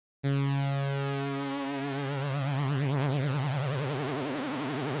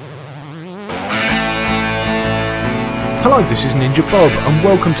Hello, this is NinjaBob and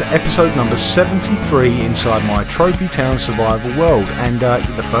welcome to episode number 73 inside my Trophy Town Survival World, and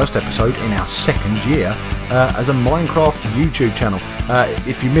the first episode in our second year as a Minecraft YouTube channel.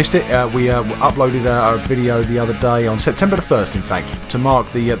 If you missed it, we uploaded a video the other day on September the 1st, in fact, to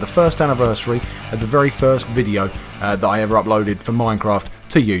mark the first anniversary of the very first video that I ever uploaded for Minecraft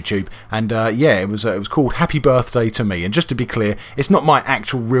to YouTube, and yeah, it was called Happy Birthday to Me. And just to be clear, it's not my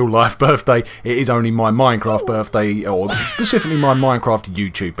actual real life birthday, it is only my Minecraft birthday, or specifically my Minecraft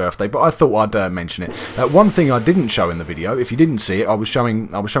YouTube birthday, but I thought I'd mention it. One thing I didn't show in the video, if you didn't see it, I was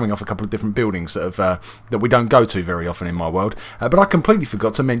showing off a couple of different buildings that we don't go to very often in my world, but I completely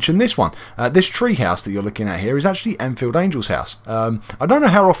forgot to mention this one. This tree house that you're looking at here is actually Anfield Angel's house. I don't know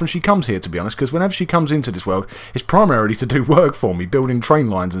how often she comes here, to be honest, because whenever she comes into this world, it's primarily to do work for me, building train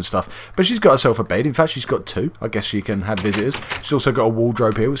lines and stuff. But she's got herself a bed. In fact, she's got two. I guess she can have visitors. She's also got a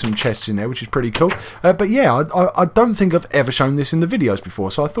wardrobe here with some chests in there, which is pretty cool. But yeah, I don't think I've ever shown this in the videos before,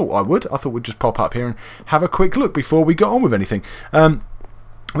 so I thought I would. I thought we'd just pop up here and have a quick look before we got on with anything.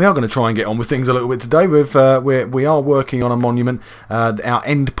 We are going to try and get on with things a little bit today. We are working on a monument, our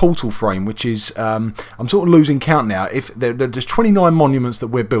end portal frame, which is, I'm sort of losing count now. If there's 29 monuments that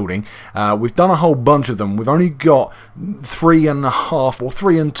we're building. We've done a whole bunch of them. We've only got 3.5 or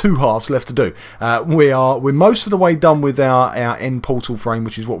 3 2/2 left to do. We're most of the way done with our end portal frame,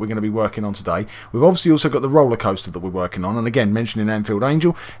 which is what we're going to be working on today. We've obviously also got the roller coaster that we're working on, and again, mentioning Anfield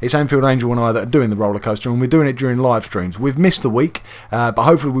Angel, it's Anfield Angel and I that are doing the roller coaster, and we're doing it during live streams. We've missed a week, but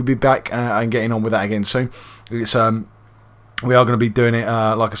hopefully we'll be back and getting on with that again soon. It's we are going to be doing it,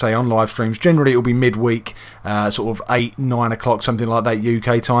 like I say, on live streams. Generally, it'll be midweek, sort of 8, 9 o'clock, something like that,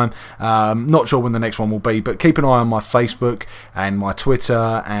 UK time. Not sure when the next one will be, but keep an eye on my Facebook and my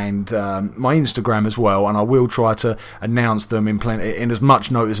Twitter and my Instagram as well, and I will try to announce them in as much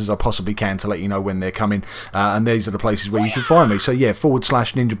notice as I possibly can to let you know when they're coming. And these are the places where you can find me. So yeah, /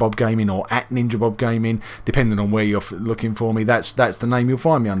 NinjaBob Gaming or at NinjaBob Gaming, depending on where you're looking for me. That's the name you'll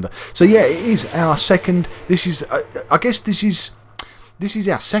find me under. So yeah, it is our second. This is, I guess, this is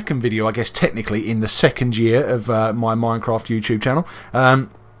our second video, I guess, technically, in the second year of my Minecraft YouTube channel.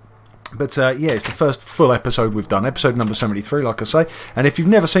 But yeah, it's the first full episode we've done, episode number 73, like I say. And if you've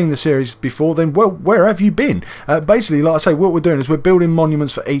never seen the series before, then, well, where have you been? Basically, like I say, what we're doing is we're building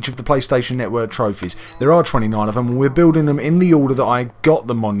monuments for each of the PlayStation Network trophies. There are 29 of them, and we're building them in the order that I got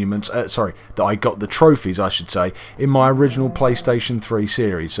the monuments, that I got the trophies, I should say, in my original PlayStation 3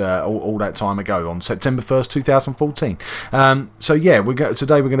 series, all that time ago, on September 1st, 2014. So yeah,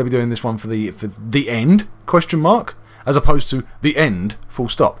 today we're going to be doing this one for the end, question mark, as opposed to the end, full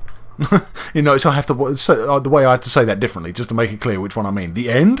stop. You know, so I have to the way I have to say that differently, just to make it clear which one I mean.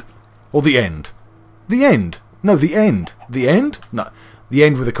 The end or the end? The end. No, the end. The end? No. The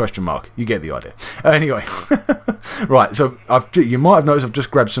end with a question mark. You get the idea. Anyway, right. So you might have noticed I've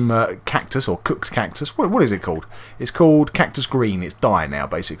just grabbed some cactus, or cooked cactus. What is it called? It's called cactus green. It's dye now,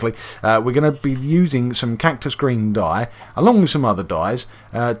 basically. We're going to be using some cactus green dye along with some other dyes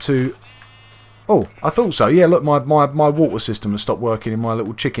to. Oh, I thought so. Yeah, look, my water system has stopped working in my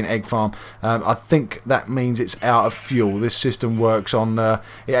little chicken egg farm. I think that means it's out of fuel. This system works on...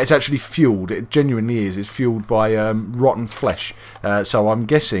 it's actually fueled. It genuinely is. It's fueled by rotten flesh. So I'm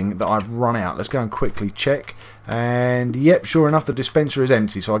guessing that I've run out. Let's go and quickly check. And yep, sure enough, the dispenser is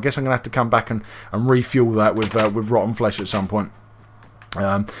empty. So I guess I'm going to have to come back and refuel that with rotten flesh at some point.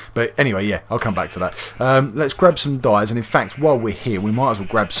 But anyway, yeah, I'll come back to that. Let's grab some dyes, and in fact, while we're here, we might as well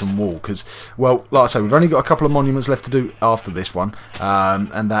grab some wool, because, well, like I say, we've only got a couple of monuments left to do after this one,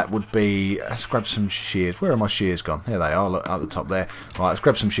 and that would be, let's grab some shears. Where are my shears gone? There they are, look, at the top there. Right, let's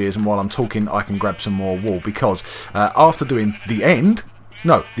grab some shears, and while I'm talking, I can grab some more wool, because after doing the end,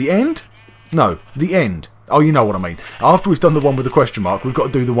 oh, you know what I mean. After we've done the one with the question mark, we've got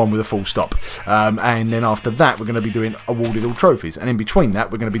to do the one with a full stop. And then after that, we're going to be doing awarded all trophies. And in between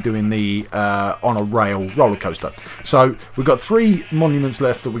that, we're going to be doing the on a rail roller coaster. So we've got 3 monuments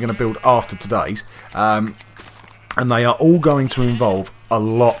left that we're going to build after today's. And they are all going to involve a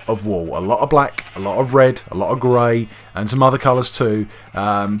lot of wool, a lot of black, a lot of red, a lot of grey, and some other colours too.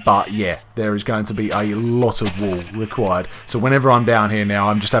 But yeah, there is going to be a lot of wool required. So whenever I'm down here now,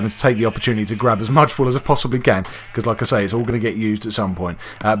 I'm just having to take the opportunity to grab as much wool as I possibly can, because like I say, it's all going to get used at some point.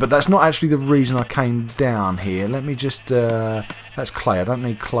 But that's not actually the reason I came down here. Let me just... that's clay. I don't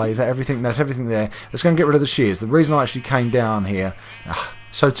need clay. Is that everything? That's everything there. Let's go and get rid of the shears. The reason I actually came down here...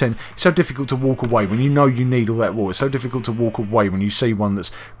 so difficult to walk away when you know you need all that wall. It's so difficult to walk away when you see one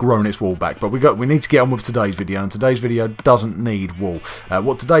that's grown its wall back. But we need to get on with today's video, and today's video doesn't need wall.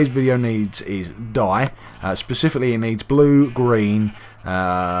 What today's video needs is dye. Specifically, it needs blue, green,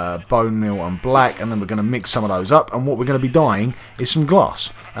 bone meal and black, and then we're going to mix some of those up, and what we're going to be dyeing is some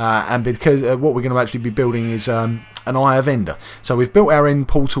glass, and because what we're going to actually be building is an eye of ender. So we've built our end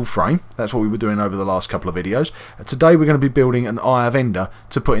portal frame. That's what we were doing over the last couple of videos. Today we're going to be building an eye of ender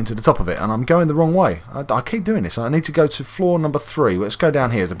to put into the top of it, and I'm going the wrong way. I keep doing this. I need to go to floor number 3. Let's go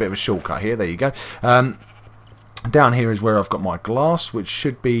down here. There's a bit of a shortcut here. There you go. Down here is where I've got my glass, which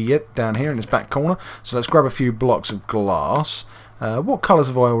should be down here in this back corner. So let's grab a few blocks of glass. What colours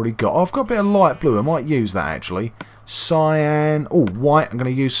have I already got? Oh, I've got a bit of light blue. I might use that actually. Cyan. Oh, white. I'm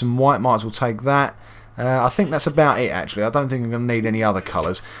going to use some white. Might as well take that. I think that's about it actually. I don't think I'm going to need any other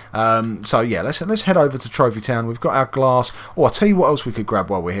colours. So yeah, let's head over to Trophy Town. We've got our glass. Oh, I'll tell you what else we could grab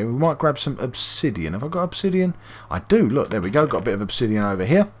while we're here. We might grab some obsidian. Have I got obsidian? I do. Look, there we go. Got a bit of obsidian over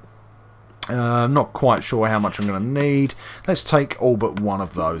here. I'm not quite sure how much I'm going to need. Let's take all but one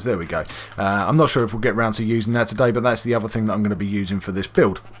of those. There we go. I'm not sure if we'll get round to using that today, but that's the other thing that I'm going to be using for this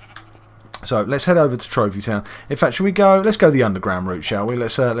build. So let's head over to Trophy Town. In fact, shall we go? Let's go the underground route, shall we?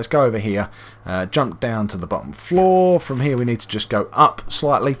 Let's go over here, jump down to the bottom floor. From here, we need to just go up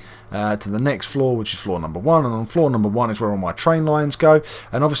slightly to the next floor, which is floor number 1. And on floor number 1 is where all my train lines go.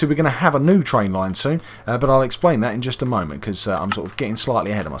 And obviously, we're going to have a new train line soon, but I'll explain that in just a moment because I'm sort of getting slightly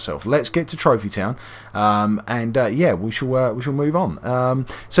ahead of myself. Let's get to Trophy Town, and yeah, we shall move on.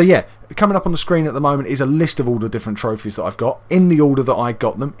 So yeah. Coming up on the screen at the moment is a list of all the different trophies that I've got in the order that I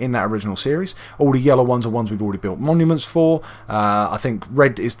got them in that original series. All the yellow ones are ones we've already built monuments for. I think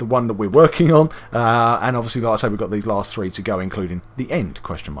red is the one that we're working on, and obviously, like I say, we've got these last 3 to go, including the end ?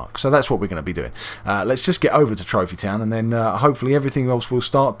 So that's what we're going to be doing. Let's just get over to Trophy Town, and then hopefully everything else will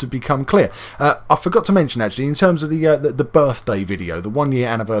start to become clear. I forgot to mention actually, in terms of the birthday video, the 1-year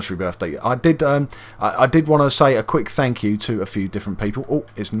anniversary birthday, I did want to say a quick thank you to a few different people. Oh,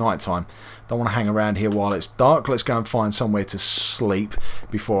 it's night time. Don't want to hang around here while it's dark. Let's go and find somewhere to sleep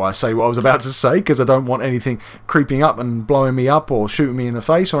before I say what I was about to say, because I don't want anything creeping up and blowing me up or shooting me in the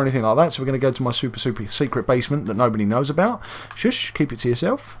face or anything like that. So we're going to go to my super secret basement that nobody knows about. Shush, keep it to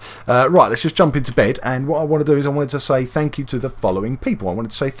yourself. Right, let's just jump into bed. And what I want to do is I wanted to say thank you to the following people. I wanted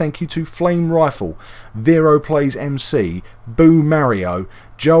to say thank you to Flame Rifle, Vero Plays MC, Boo Mario,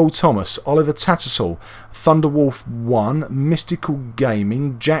 Joel Thomas, Oliver Tattersall, Thunderwolf 1, Mystical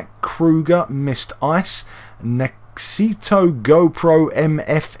Gaming, Jack Kruger, Mist Ice, Nexito GoPro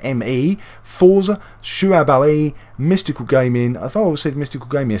MFME, Forza, Shuab Ali, Mystical Gaming. I thought I said Mystical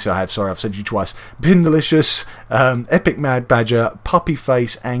Gaming. Yes, I have. Sorry, I've said you twice. Pindelicious, Epic Mad Badger, Puppy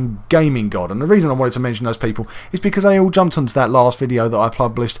Face, and Gaming God. And the reason I wanted to mention those people is because they all jumped onto that last video that I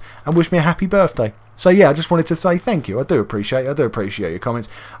published and wished me a happy birthday. So yeah, I just wanted to say thank you. I do appreciate your comments.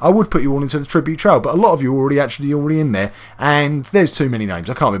 I would put you all into the tribute trail, but a lot of you are already in there, and there's too many names.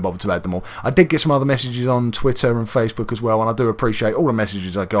 I can't be bothered to add them all. I did get some other messages on Twitter and Facebook as well, and I do appreciate all the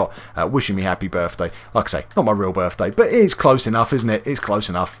messages I got wishing me happy birthday. Like I say, not my real birthday, but it's close enough, isn't it? It's close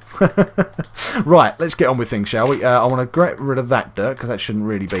enough. Right, let's get on with things, shall we? I want to get rid of that dirt, because that shouldn't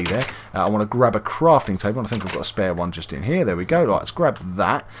really be there. I want to grab a crafting table, and I think I've got a spare one just in here. There we go. Right, let's grab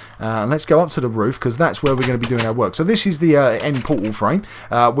that, and let's go up to the roof, because that's where we're going to be doing our work. So this is the end portal frame.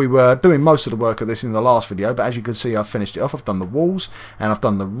 We were doing most of the work of this in the last video, but as you can see, I've finished it off. I've done the walls, and I've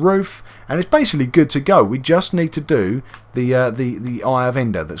done the roof, and it's basically good to go. We just need to do the eye of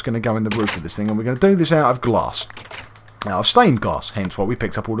ender that's going to go in the roof of this thing, and we're going to do this out of glass. Now, of stained glass, hence why we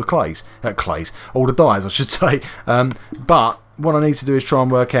picked up all the all the dyes, I should say. But what I need to do is try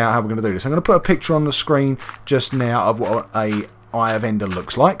and work out how we're going to do this. I'm going to put a picture on the screen just now of what a eye of ender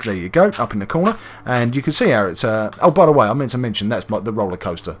looks like. There you go, up in the corner, and you can see how it's oh, by the way, I meant to mention that's the roller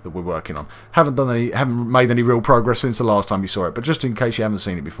coaster that we're working on. Haven't made any real progress since the last time you saw it, but just in case you haven't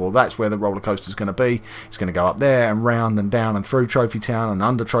seen it before, that's where the roller coaster is going to be. It's going to go up there and round and down and through Trophy Town and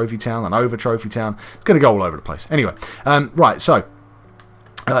under Trophy Town and over Trophy Town. It's going to go all over the place. Anyway, right, so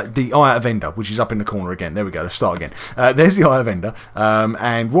the eye of ender, which is up in the corner again. There we go, let's start again. There's the eye of ender,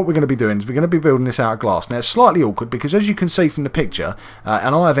 and what we're going to be doing is we're going to be building this out of glass. Now it's slightly awkward because, as you can see from the picture,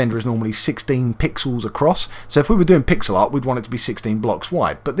 an eye of ender is normally 16 pixels across. So if we were doing pixel art, we'd want it to be 16 blocks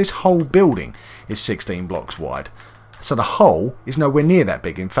wide, but this whole building is 16 blocks wide. So the hole is nowhere near that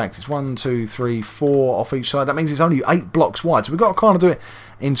big. In fact, it's 1, 2, 3, 4 off each side. That means it's only 8 blocks wide. So we've got to kind of do it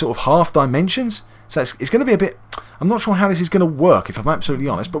in sort of half dimensions. So it's going to be a bit... I'm not sure how this is going to work, if I'm absolutely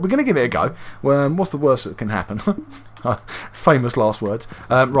honest, but we're going to give it a go. What's the worst that can happen? Famous last words.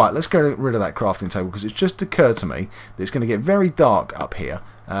 Right, let's get rid of that crafting table, because it's just occurred to me that it's going to get very dark up here.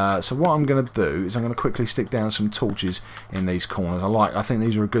 So what I'm going to do is I'm going to quickly stick down some torches in these corners. I think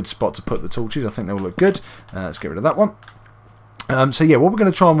these are a good spot to put the torches. I think they'll look good. Let's get rid of that one. So yeah, what we're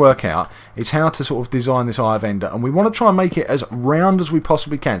going to try and work out is how to sort of design this eye of ender, and we want to try and make it as round as we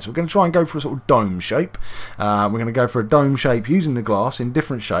possibly can. So we're going to try and go for a sort of dome shape. We're going to go for a dome shape using the glass in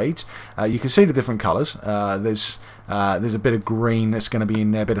different shades. You can see the different colours. There's a bit of green that's going to be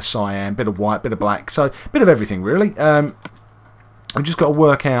in there, a bit of cyan, a bit of white, a bit of black, so a bit of everything really. I've just got to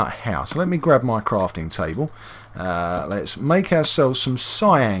work out how. So let me grab my crafting table. Let's make ourselves some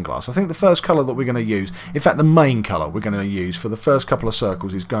cyan glass. I think the first colour that we're going to use, in fact the main colour we're going to use for the first couple of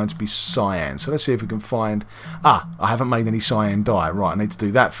circles is going to be cyan. So let's see if we can find... I haven't made any cyan dye. Right, I need to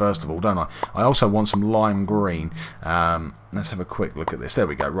do that first of all, don't I? I also want some lime green. Let's have a quick look at this. There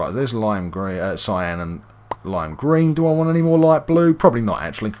we go. Right, there's lime green, cyan and lime green. Do I want any more light blue? Probably not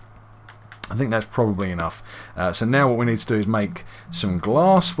actually. I think that's probably enough. So now what we need to do is make some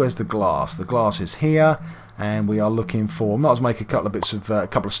glass. Where's the glass? The glass is here, and we are looking for... Might as well make a couple of bits of a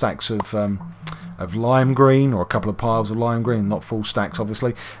couple of stacks of lime green, or a couple of piles of lime green. Not full stacks,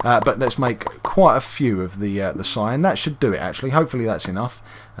 obviously, but let's make quite a few of the cyan. That should do it actually. Hopefully that's enough.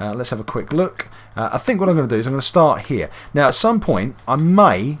 Let's have a quick look. I think what I'm going to do is I'm going to start here. Now at some point I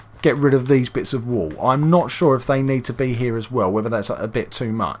may get rid of these bits of wall. I'm not sure if they need to be here as well, whether that's a bit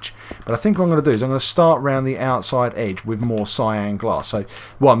too much. But I think what I'm going to do is I'm going to start around the outside edge with more cyan glass. So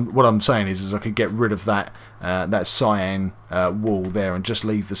what I'm saying is I could get rid of that cyan wall there and just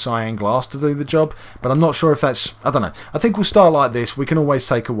leave the cyan glass to do the job. But I'm not sure if that's... I don't know. I think we'll start like this. We can always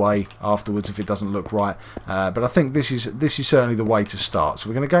take away afterwards if it doesn't look right. But I think this is certainly the way to start. So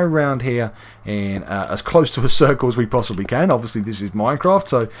we're going to go around here in as close to a circle as we possibly can. Obviously this is Minecraft,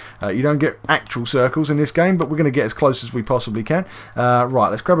 so you don't get actual circles in this game, but we're going to get as close as we possibly can. Right,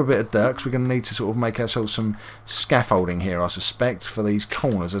 let's grab a bit of dirt, because we're going to need to sort of make ourselves some scaffolding here, I suspect, for these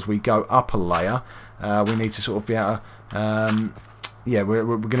corners as we go up a layer. We need to sort of be able to... yeah, we're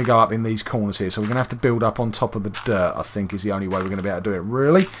going to go up in these corners here, so we're going to have to build up on top of the dirt, I think is the only way we're going to be able to do it,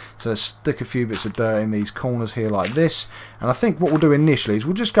 really. So let's stick a few bits of dirt in these corners here like this, and I think what we'll do initially is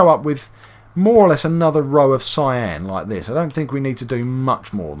we'll just go up with more or less another row of cyan like this. I don't think we need to do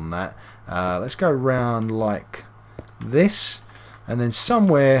much more than that. Let's go around like this, and then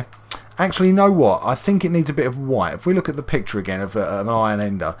somewhere... Actually, you know what? I think it needs a bit of white. If we look at the picture again of an iron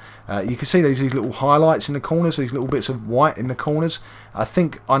ender, you can see these little highlights in the corners, these little bits of white in the corners. I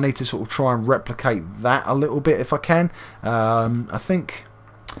think I need to sort of try and replicate that a little bit if I can. I think...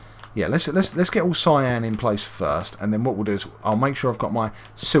 Yeah, let's get all cyan in place first, and then what we'll do is I'll make sure I've got my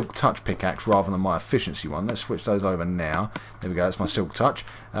Silk Touch pickaxe rather than my efficiency one. Let's switch those over now. There we go, that's my Silk Touch.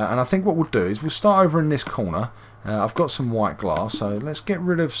 And I think what we'll do is we'll start over in this corner. I've got some white glass, so let's get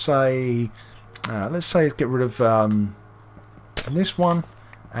rid of, say, let's get rid of this one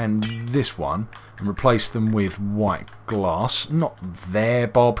and this one, and replace them with white glass. Not there,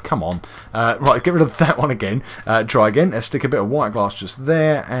 Bob, come on. Right, get rid of that one again. Try again. Let's stick a bit of white glass just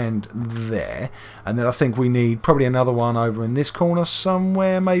there and there. And then I think we need probably another one over in this corner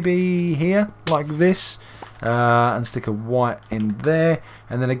somewhere, maybe here, like this. And stick a white in there.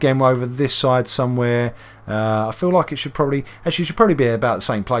 And then again over this side somewhere. I feel like it should probably... Actually, it should probably be about the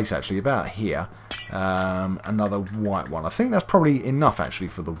same place, actually, about here. Another white one. I think that's probably enough, actually,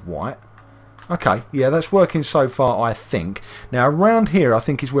 for the white. Okay, yeah, that's working so far, I think. Now, around here, I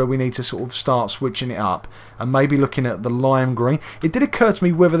think is where we need to sort of start switching it up and maybe looking at the lime green. It did occur to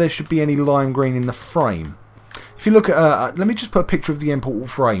me whether there should be any lime green in the frame. If you look at, let me just put a picture of the end portal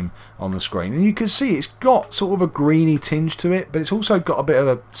frame on the screen, and you can see it's got sort of a greeny tinge to it, but it's also got a bit of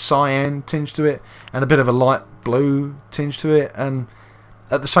a cyan tinge to it, and a bit of a light blue tinge to it, and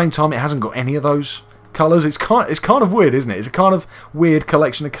at the same time, it hasn't got any of those colours. It's kind of weird, isn't it? It's a kind of weird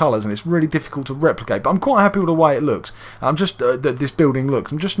collection of colours, and it's really difficult to replicate. But I'm quite happy with the way it looks. I'm just this building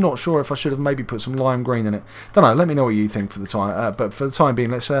looks. I'm just not sure if I should have maybe put some lime green in it. Don't know. Let me know what you think for the time. But for the time being,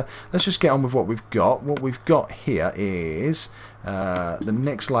 let's just get on with what we've got. What we've got here is the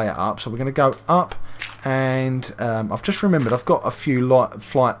next layer up. So we're going to go up, and I've just remembered I've got a few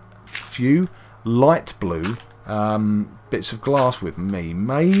light blue bits of glass with me.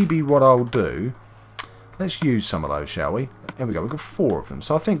 Maybe what I'll do. Let's use some of those, shall we? There we go. We've got 4 of them.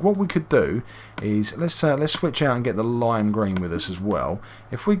 So I think what we could do is let's switch out and get the lime green with us as well.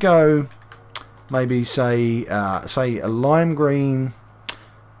 If we go, maybe say a lime green.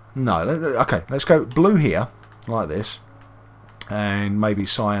 No, okay. Let's go blue here, like this, and maybe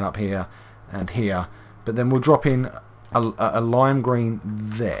cyan up here, and here. But then we'll drop in a lime green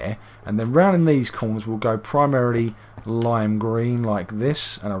there, and then round in these corners we'll go primarily lime green like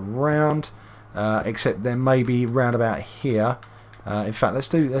this and around, except then maybe round about here. In fact, let's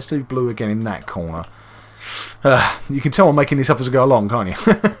do blue again in that corner. You can tell I'm making this up as I go along, can't you?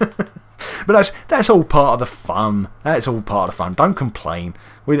 But that's all part of the fun. That's all part of the fun. Don't complain.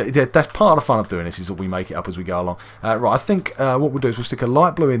 That's part of the fun of doing this, is that we make it up as we go along. Right, I think what we'll do is we'll stick a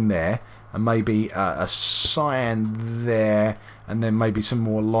light blue in there, and maybe a cyan there, and then maybe some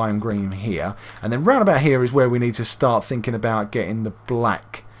more lime green here. And then round about here is where we need to start thinking about getting the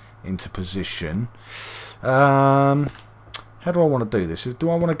black into position. How do I want to do this? Do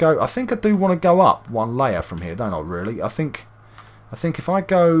I want to go... I think I do want to go up one layer from here, don't I, really? I think if I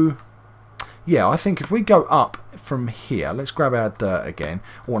go... Yeah, I think if we go up from here, let's grab our dirt again.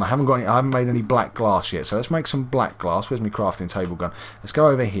 Oh, and I haven't made any black glass yet, so let's make some black glass. Where's my crafting table gone? Let's go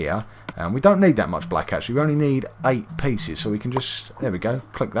over here. We don't need that much black, actually. We only need 8 pieces, so we can just... There we go.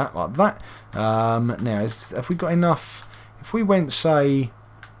 Click that like that. Now, have we got enough... If we went, say...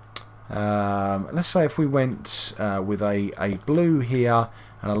 let's say if we went with a blue here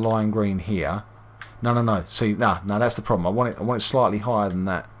and a lime green here. No. See, no, that's the problem. I want it slightly higher than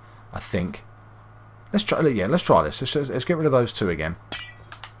that, I think. Let's try. Yeah, let's try this. Let's get rid of those 2 again.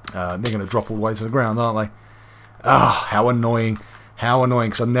 They're going to drop all the way to the ground, aren't they? Ah, how annoying. How annoying,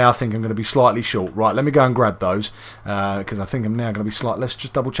 because I now think I'm going to be slightly short. Right, let me go and grab those, because I think I'm now going to be slightly... Let's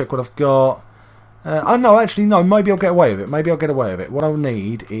just double check what I've got. Oh, no, actually, no, maybe I'll get away with it. What I'll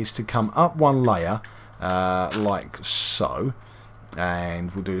need is to come up one layer, like so.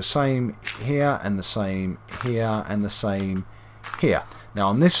 And we'll do the same here, and the same here, and the same here. Now,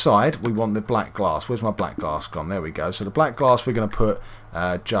 on this side, we want the black glass. Where's my black glass gone? There we go. So the black glass we're going to put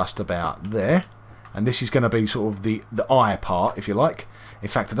just about there. And this is going to be sort of the eye part, if you like. In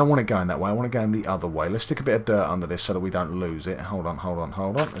fact, I don't want it going that way. I want it going the other way. Let's stick a bit of dirt under this so that we don't lose it. Hold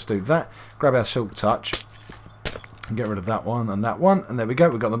on. Let's do that. Grab our silk touch. And get rid of that one. And there we go.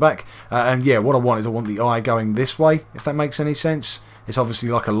 We've got the back. And yeah, what I want is I want the eye going this way, if that makes any sense. It's obviously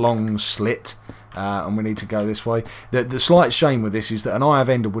like a long slit. And we need to go this way. The slight shame with this is that an eye of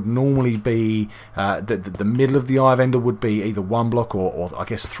ender would normally be the middle of the eye of ender would be either 1 block or I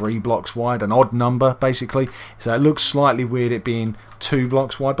guess 3 blocks wide, an odd number basically. So it looks slightly weird it being 2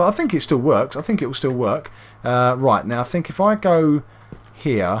 blocks wide, but I think it still works. I think it will still work. Right, now I think if I go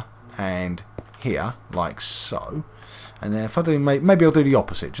here and here like so, and then if I do maybe I'll do the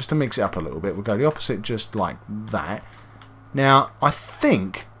opposite just to mix it up a little bit. We'll go the opposite just like that. Now I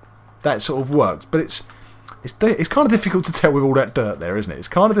think that sort of works, but it's kind of difficult to tell with all that dirt there, isn't it? It's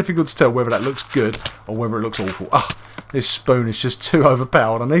kind of difficult to tell whether that looks good or whether it looks awful. Ah, this spoon is just too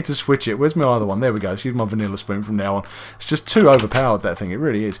overpowered. I need to switch it. Where's my other one? There we go. Let's use my vanilla spoon from now on. It's just too overpowered, that thing. It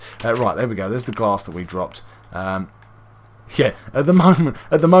really is. Right, there we go. There's the glass that we dropped. Yeah, at the moment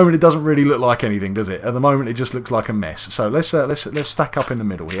it doesn't really look like anything, does it? At the moment it just looks like a mess. So let's stack up in the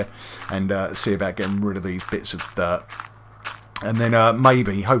middle here and see about getting rid of these bits of dirt. And then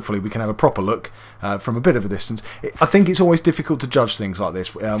maybe, hopefully, we can have a proper look from a bit of a distance. I think it's always difficult to judge things like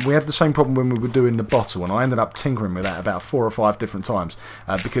this. We had the same problem when we were doing the bottle, and I ended up tinkering with that about 4 or 5 different times.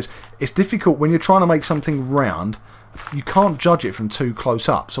 Because it's difficult when you're trying to make something round. You can't judge it from too close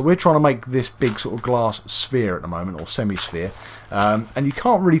up. So we're trying to make this big sort of glass sphere at the moment, or semi-sphere. And you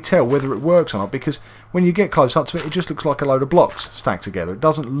can't really tell whether it works or not, because when you get close up to it, it just looks like a load of blocks stacked together. It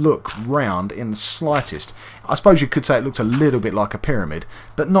doesn't look round in the slightest. I suppose you could say it looks a little bit like a pyramid,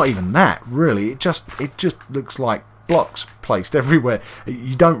 but not even that, really. It just looks like blocks placed everywhere.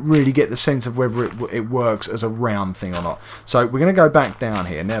 You don't really get the sense of whether it works as a round thing or not. So we're going to go back down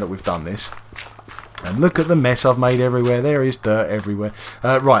here now that we've done this. And look at the mess I've made everywhere. There is dirt everywhere.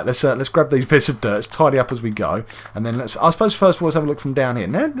 Right, let's grab these bits of dirt. Let's tidy up as we go. And then I suppose first of all, let's have a look from down here.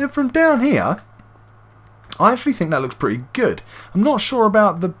 Now, from down here, I actually think that looks pretty good. I'm not sure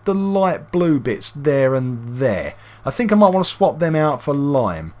about the light blue bits there and there. I think I might want to swap them out for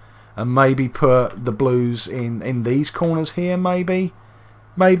lime. And maybe put the blues in these corners here, maybe.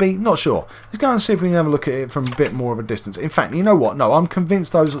 Maybe, not sure. Let's go and see if we can have a look at it from a bit more of a distance. In fact, you know what? No, I'm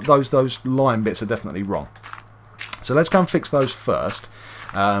convinced those line bits are definitely wrong. So let's go and fix those first,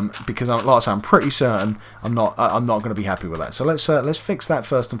 because like I say, I'm pretty certain I'm not going to be happy with that. So let's fix that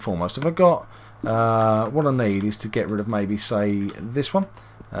first and foremost. If I got what I need is to get rid of maybe say this one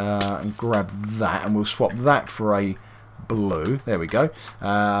and grab that, and we'll swap that for a blue. There we go.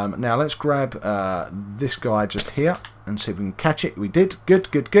 Now let's grab this guy just here and see if we can catch it. We did. Good.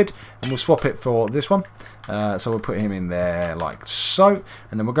 And we'll swap it for this one. So we'll put him in there like so.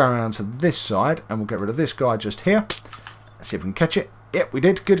 And then we'll go around to this side and we'll get rid of this guy just here. Let's see if we can catch it. Yep, we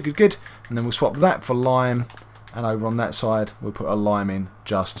did. Good, good, good. And then we'll swap that for lime. And over on that side, we'll put a lime in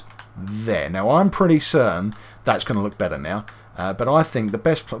just there. Now, I'm pretty certain that's going to look better now. But I think the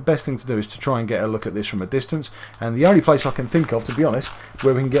best thing to do is to try and get a look at this from a distance. And the only place I can think of, to be honest,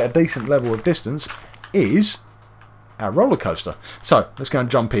 where we can get a decent level of distance is our roller coaster. So let's go and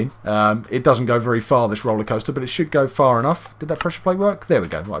jump in. It doesn't go very far, this roller coaster, but it should go far enough. Did that pressure plate work? There we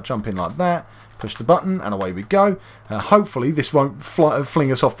go. Right, jump in like that. Push the button and away we go. Hopefully this won't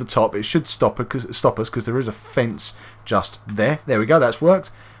fling us off the top. It should stop us because there is a fence just there. There we go. That's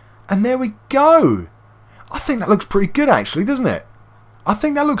worked. And there we go. I think that looks pretty good actually, doesn't it? I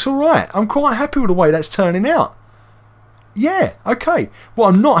think that looks alright. I'm quite happy with the way that's turning out. Yeah, okay. What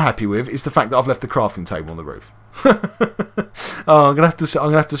I'm not happy with is the fact that I've left the crafting table on the roof. Oh, I'm gonna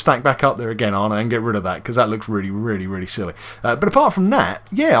have to stack back up there again, aren't I, and get rid of that because that looks really, really, really silly. But apart from that,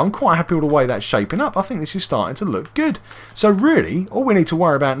 yeah, I'm quite happy with the way that's shaping up. I think this is starting to look good. So really, all we need to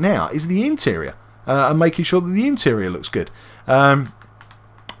worry about now is the interior and making sure that the interior looks good.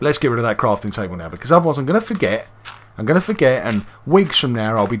 Let's get rid of that crafting table now because otherwise I'm going to forget. And weeks from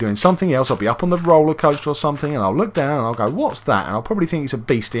now I'll be doing something else. I'll be up on the roller coaster or something and I'll look down and I'll go, what's that? And I'll probably think it's a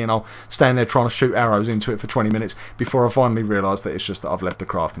beastie and I'll stand there trying to shoot arrows into it for 20 minutes before I finally realise that it's just that I've left the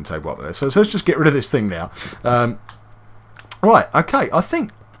crafting table up there. So let's just get rid of this thing now. Right, okay, I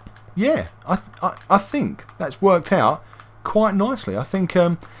think, yeah, I think that's worked out quite nicely. I think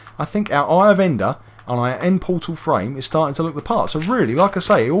our Eye of Ender on our end portal frame is starting to look the part. So really, like I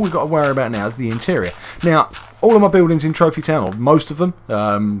say, all we've got to worry about now is the interior. Now, all of my buildings in Trophy Town, or most of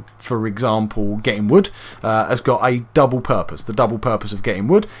them, for example, Getting Wood, has got a double purpose. The double purpose of Getting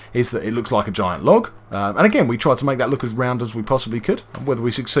Wood is that it looks like a giant log. And again, we tried to make that look as round as we possibly could. Whether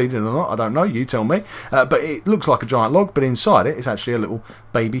we succeeded or not, I don't know. You tell me. But it looks like a giant log, but inside it, it's actually a little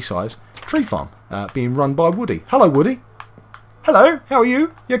baby-sized tree farm being run by Woody. Hello, Woody. Hello. How are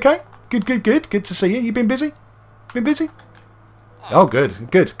you? You okay? Good, good, good. Good to see you. You been busy? Been busy? Oh, good,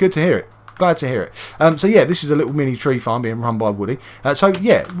 good. Good to hear it. Glad to hear it. So yeah, this is a little mini tree farm being run by Woody. So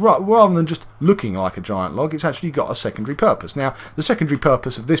yeah, rather than just looking like a giant log, it's actually got a secondary purpose. Now, the secondary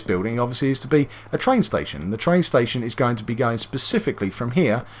purpose of this building obviously is to be a train station. And the train station is going to be going specifically from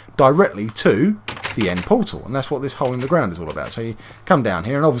here directly to the end portal. And that's what this hole in the ground is all about. So you come down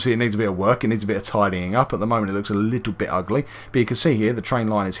here and obviously it needs a bit of work. It needs a bit of tidying up. At the moment it looks a little bit ugly. But you can see here the train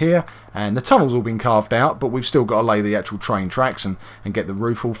line is here and the tunnel's all been carved out. But we've still got to lay the actual train tracks and get the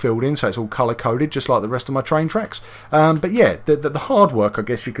roof all filled in. So it's all colour coded just like the rest of my train tracks. But yeah, the hard work, I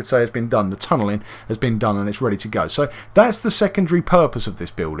guess you could say, has been done. The tunnelling has been done and it's ready to go. So that's the secondary purpose of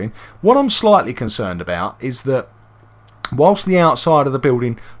this building. What I'm slightly concerned about is that whilst the outside of the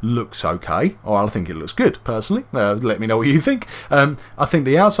building looks okay, or I think it looks good personally, let me know what you think. I think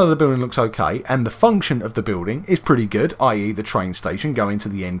the outside of the building looks okay and the function of the building is pretty good, i.e. the train station going to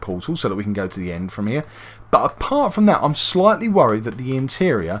the end portal so that we can go to the end from here. But apart from that, I'm slightly worried that the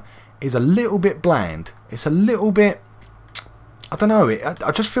interior is a little bit bland. It's a little bit, I don't know,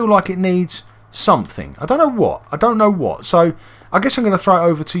 I just feel like it needs something. I don't know what. So I guess I'm going to throw it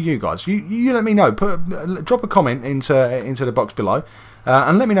over to you guys. You let me know. Drop a comment into the box below.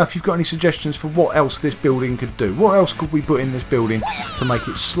 And let me know if you've got any suggestions for what else this building could do. What else could we put in this building to make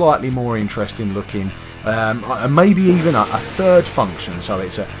it slightly more interesting looking? Maybe even a third function. So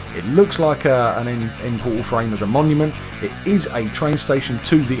it looks like an end portal frame as a monument. It is a train station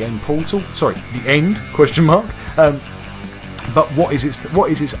to the end portal. Sorry, the end, question mark. But what is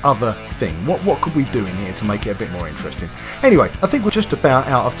its other thing? What could we do in here to make it a bit more interesting? Anyway, I think we're just about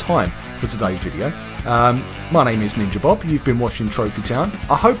out of time for today's video. My name is NinjaBob. You've been watching Trophy Town.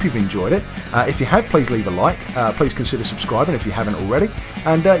 I hope you've enjoyed it. If you have, please leave a like. Please consider subscribing if you haven't already.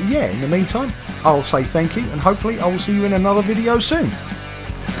 And yeah, in the meantime, I'll say thank you and hopefully I will see you in another video soon.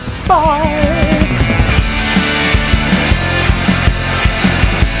 Bye!